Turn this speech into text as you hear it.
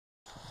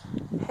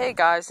Hey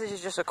guys, this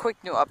is just a quick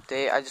new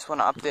update. I just want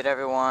to update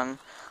everyone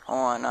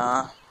on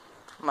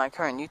my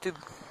current YouTube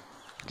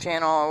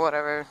channel or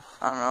whatever.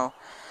 I don't know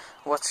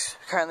what's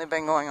currently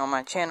been going on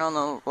my channel in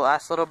the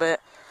last little bit.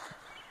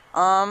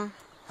 I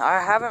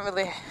haven't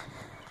really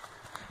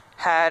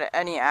had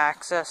any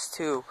access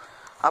to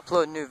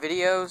upload new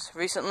videos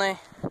recently,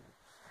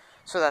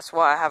 so that's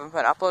why I haven't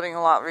been uploading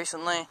a lot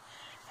recently.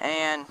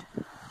 And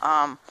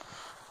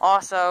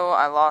also,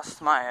 I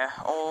lost my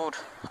old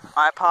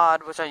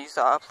iPod, which I used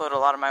to upload a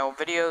lot of my old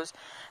videos.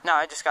 Now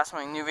I just got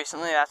something new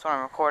recently. That's what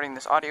I'm recording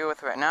this audio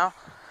with right now.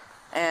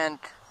 And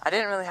I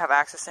didn't really have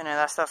access to any of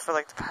that stuff for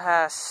like the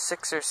past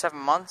 6 or 7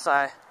 months.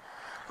 My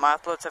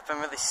uploads have been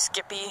really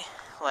skippy.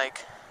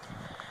 Like,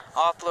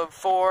 I'll upload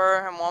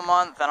 4 in 1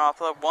 month, then I'll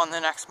upload 1 the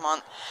next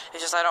month.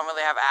 It's just I don't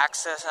really have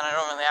access, and I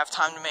don't really have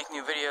time to make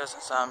new videos,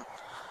 and so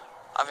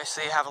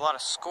obviously have a lot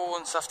of school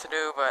and stuff to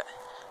do, but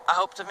I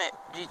hope to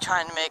be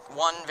trying to make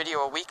 1 video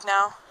a week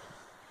now.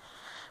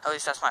 At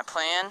least that's my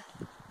plan.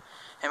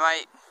 It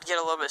might get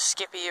a little bit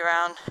skippy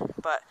around,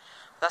 but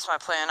that's my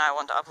plan. I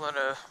want to upload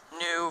a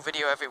new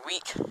video every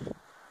week,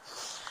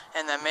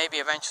 and then maybe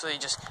eventually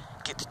just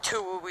get to 2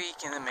 a week,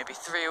 and then maybe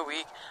 3 a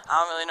week. I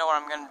don't really know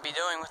what I'm going to be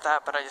doing with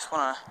that, but I just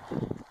want to,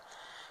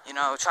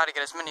 try to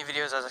get as many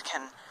videos as I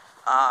can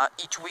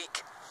each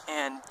week.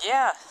 And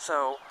yeah,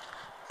 so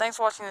thanks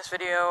for watching this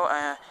video.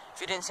 If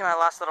you didn't see my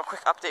last little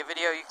quick update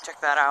video, you can check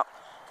that out.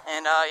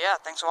 And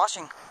yeah, thanks for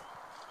watching.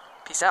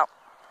 Peace out.